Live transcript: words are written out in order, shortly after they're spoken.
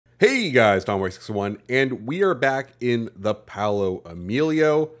Hey guys, Tom61, and we are back in the Paolo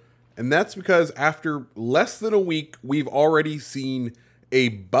Emilio, and that's because after less than a week, we've already seen a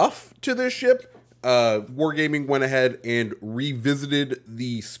buff to this ship. Wargaming went ahead and revisited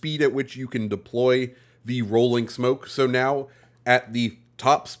the speed at which you can deploy the rolling smoke, so now at the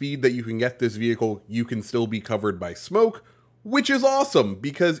top speed that you can get this vehicle, you can still be covered by smoke, which is awesome,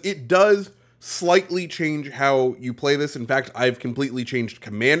 because it does slightly change how you play this. In fact, I've completely changed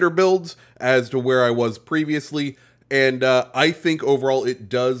commander builds as to where I was previously, and I think overall it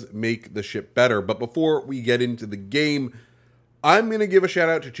does make the ship better. But before we get into the game, I'm going to give a shout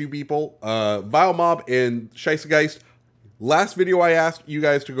out to two people, Vile Mob and Scheissegeist. Last video I asked you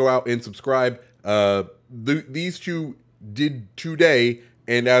guys to go out and subscribe. These two did today,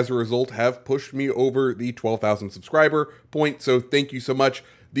 and as a result have pushed me over the 12,000 subscriber point, so thank you so much.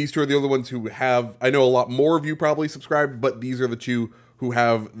 These two are the only ones who have, I know a lot more of you probably subscribed, but these are the two who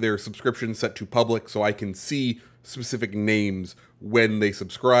have their subscription set to public so I can see specific names when they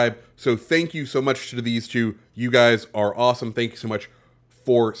subscribe. So thank you so much to these two. You guys are awesome. Thank you so much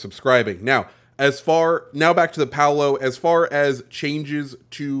for subscribing. Now back to the Paolo. As far as changes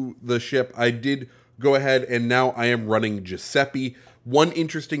to the ship, I did go ahead and now I am running Giuseppe. One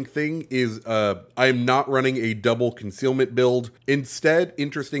interesting thing is I'm not running a double concealment build. Instead,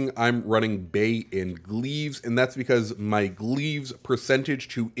 I'm running Bay and Gleaves, and that's because my Gleaves percentage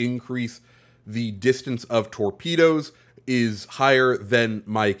to increase the distance of torpedoes is higher than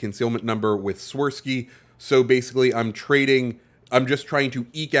my concealment number with Swirsky. So basically, I'm just trying to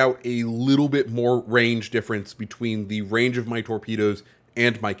eke out a little bit more range difference between the range of my torpedoes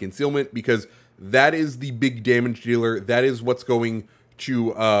and my concealment, because that is the big damage dealer. That is what's going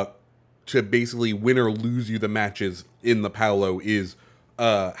to basically win or lose you the matches in the Paolo, is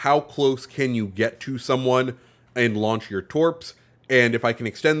how close can you get to someone and launch your torps. And if I can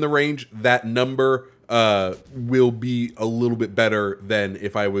extend the range, that number will be a little bit better than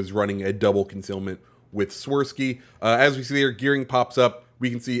if I was running a double concealment with Swirsky. As we see there, gearing pops up.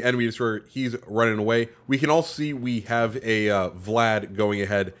 We can see enemy destroyer, he's running away. We can also see we have a Vlad going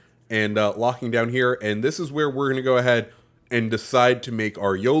ahead and locking down here, and this is where we're going to go ahead and decide to make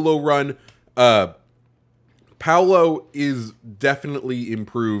our YOLO run. Paolo is definitely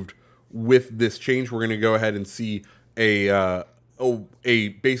improved with this change. We're going to go ahead and see basically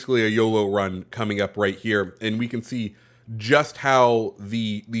a YOLO run coming up right here, and we can see just how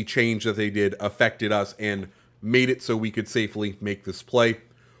the change that they did affected us and made it so we could safely make this play.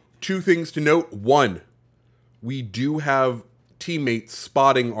 Two things to note. One, we do have teammates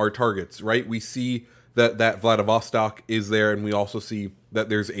spotting our targets, right? We see that Vladivostok is there, and we also see that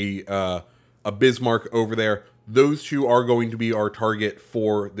there's a Bismarck over there. Those two are going to be our target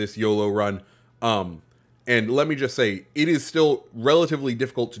for this YOLO run. And let me just say, it is still relatively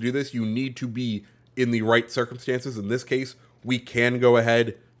difficult to do this. You need to be in the right circumstances. In this case, we can go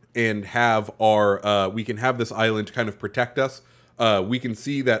ahead and have our we can have this island kind of protect us. We can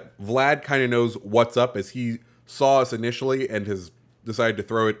see that Vlad kind of knows what's up, as he saw us initially and has decided to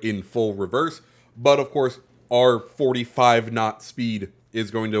throw it in full reverse. But of course, our 45 knot speed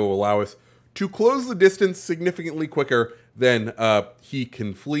is going to allow us to close the distance significantly quicker than he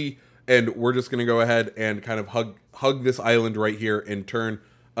can flee. And we're just going to go ahead and kind of hug this island right here and turn.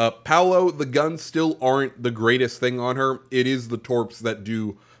 Paolo, the guns still aren't the greatest thing on her. It is the torps that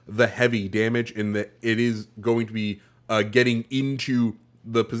do the heavy damage, and that it is going to be getting into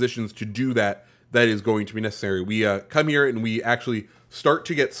the positions to do that is going to be necessary. We come here and we actually start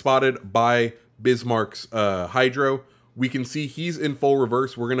to get spotted by Bismarck's Hydro. We can see he's in full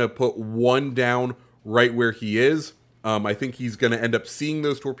reverse. We're going to put one down right where he is. I think he's going to end up seeing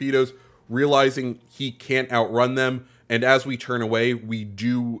those torpedoes, realizing he can't outrun them. And as we turn away, we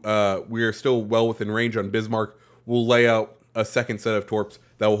are still well within range on Bismarck. We'll lay out a second set of torps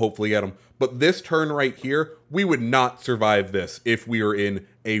that will hopefully get him. But this turn right here, we would not survive this if we were in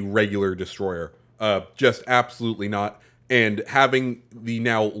a regular destroyer. Just absolutely not. And having the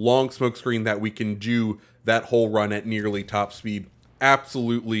now long smoke screen that we can do that whole run at nearly top speed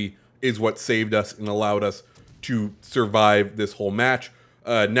absolutely is what saved us and allowed us to survive this whole match.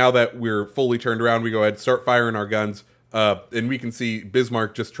 Now that we're fully turned around, we go ahead and start firing our guns. And we can see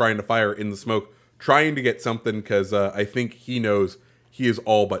Bismarck just trying to fire in the smoke, trying to get something, because I think he knows he is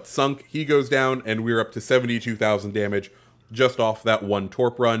all but sunk. He goes down, and we're up to 72,000 damage just off that one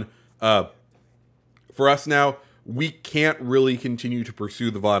torp run. For us now, we can't really continue to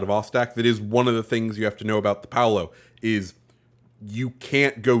pursue the Vladivostok. That is one of the things you have to know about the Paolo, is you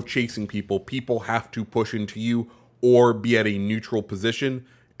can't go chasing people. People have to push into you or be at a neutral position.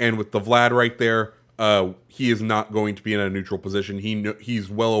 And with the Vlad right there, he is not going to be in a neutral position. He's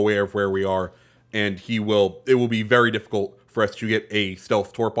well aware of where we are, and it will be very difficult for us to get a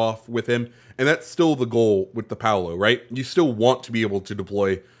stealth torp off with him. And that's still the goal with the Paolo, right? You still want to be able to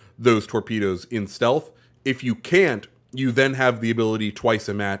deploy those torpedoes in stealth. If you can't, you then have the ability twice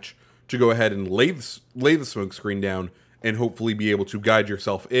a match to go ahead and lay the smoke screen down and hopefully be able to guide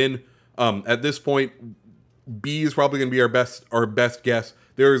yourself in. At this point, B is probably going to be our best guess.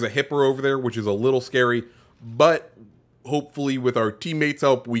 There is a hipper over there, which is a little scary, but hopefully with our teammates'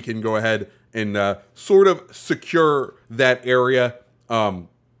 help, we can go ahead and sort of secure that area.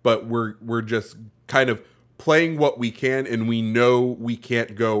 But we're just kind of playing what we can, and we know we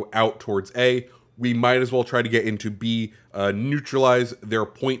can't go out towards A. We might as well try to get into B, neutralize their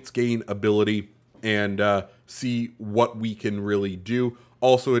points gain ability, and see what we can really do.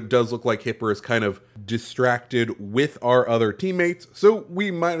 Also, it does look like Hipper is kind of distracted with our other teammates, so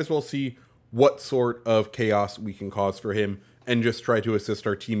we might as well see what sort of chaos we can cause for him and just try to assist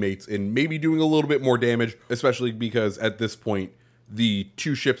our teammates in maybe doing a little bit more damage, especially because at this point, the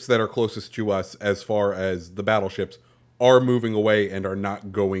two ships that are closest to us as far as the battleships are moving away and are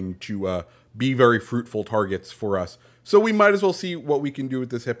not going to be very fruitful targets for us. So we might as well see what we can do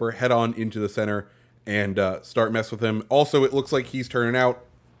with this Hipper, head on into the center, and start mess with him. Also, it looks like he's turning out.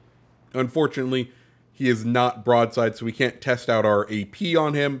 Unfortunately, he is not broadside, so we can't test out our AP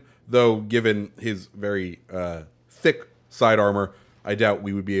on him, though given his very thick side armor, I doubt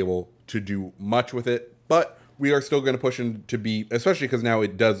we would be able to do much with it. But we are still going to push him to B, especially because now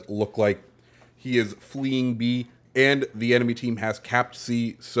it does look like he is fleeing B, and the enemy team has capped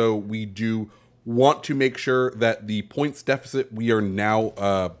C, so we do want to make sure that the points deficit we are now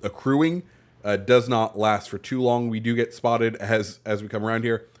accruing does not last for too long. We do get spotted as we come around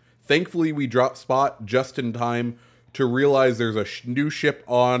here. Thankfully, we drop spot just in time to realize there's a new ship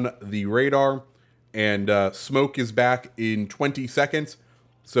on the radar, and smoke is back in 20 seconds.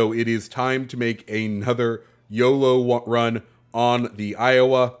 So it is time to make another YOLO run on the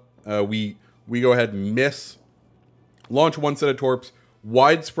Iowa. We go ahead and miss, launch one set of torps,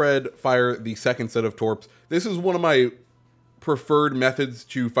 widespread fire the second set of torps. This is one of my preferred methods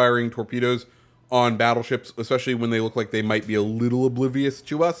to firing torpedoes on battleships, especially when they look like they might be a little oblivious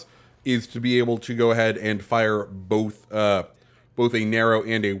to us, is to be able to go ahead and fire both a narrow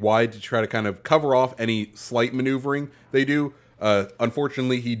and a wide to try to kind of cover off any slight maneuvering they do.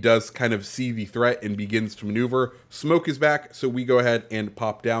 Unfortunately, he does kind of see the threat and begins to maneuver. Smoke is back, so we go ahead and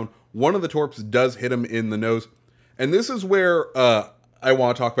pop down. One of the torps does hit him in the nose. And this is where I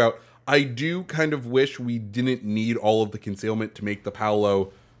want to talk about, I do kind of wish we didn't need all of the concealment to make the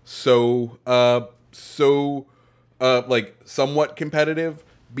Paolo like somewhat competitive,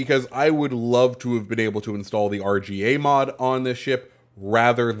 because I would love to have been able to install the RGA mod on this ship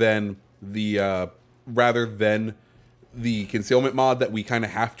rather than the concealment mod that we kind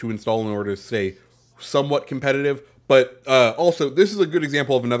of have to install in order to stay somewhat competitive. But also, this is a good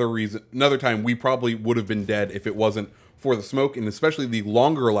example of another time we probably would have been dead if it wasn't for the smoke, and especially the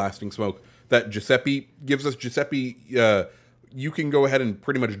longer lasting smoke that Giuseppe gives us. Giuseppe, you can go ahead and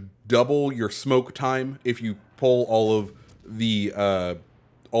pretty much double your smoke time if you pull all of the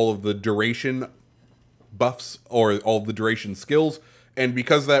duration buffs or all of the duration skills. And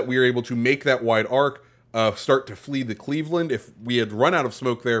because of that, we are able to make that wide arc, start to flee the Cleveland. If we had run out of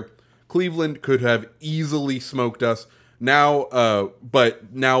smoke there, Cleveland could have easily smoked us. Now,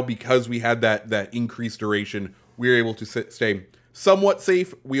 but now because we had that increased duration, we are able to stay somewhat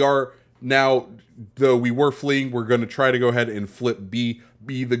safe. We are now, though we were fleeing, we're going to try to go ahead and flip B,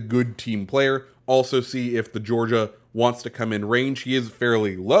 be the good team player. Also see if the Georgia wants to come in range. He is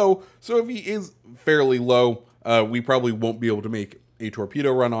fairly low, so if he is fairly low, we probably won't be able to make a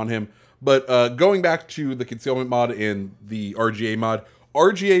torpedo run on him. But going back to the concealment mod and the RGA mod,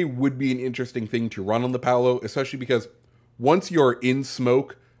 RGA would be an interesting thing to run on the Paolo, especially because once you're in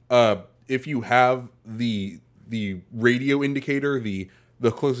smoke, if you have the radio indicator, the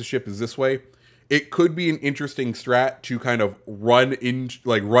closest ship is this way, it could be an interesting strat to kind of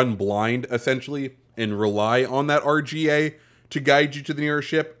run blind essentially and rely on that RGA to guide you to the nearest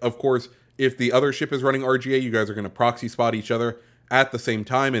ship. Of course, if the other ship is running RGA, you guys are going to proxy spot each other at the same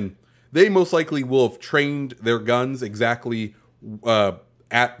time, and they most likely will have trained their guns exactly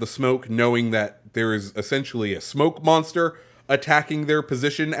at the smoke, knowing that there is essentially a smoke monster attacking their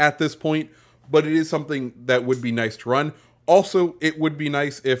position at this point. But it is something that would be nice to run. Also, it would be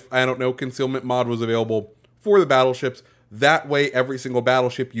nice if, I don't know, concealment mod was available for the battleships. That way, every single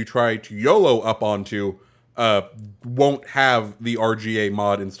battleship you try to YOLO up onto won't have the RGA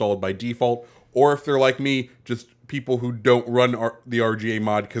mod installed by default. Or if they're like me, just people who don't run the RGA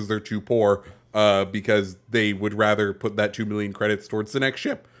mod because they're too poor, because they would rather put that 2 million credits towards the next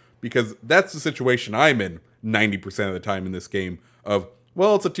ship, because that's the situation I'm in 90% of the time in this game of,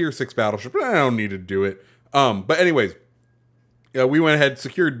 well, it's a tier 6 battleship, I don't need to do it. But anyways, we went ahead,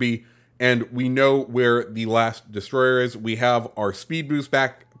 secured B, and we know where the last destroyer is. We have our speed boost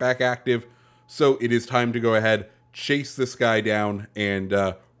back active, so it is time to go ahead, chase this guy down,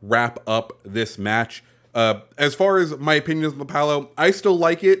 and wrap up this match. As far as my opinions on the Paolo, I still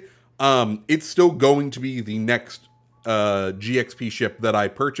like it. It's still going to be the next GXP ship that I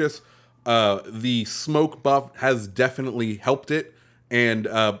purchase. The smoke buff has definitely helped it, and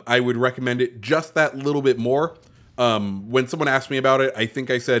I would recommend it just that little bit more. When someone asked me about it, I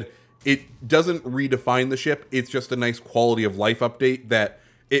think I said it doesn't redefine the ship. It's just a nice quality of life update that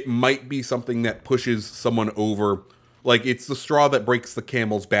it might be something that pushes someone over. Like, it's the straw that breaks the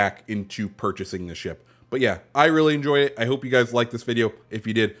camel's back into purchasing the ship. But yeah, I really enjoy it. I hope you guys liked this video. If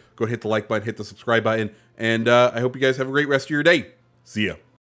you did, go hit the like button, hit the subscribe button, and I hope you guys have a great rest of your day. See ya.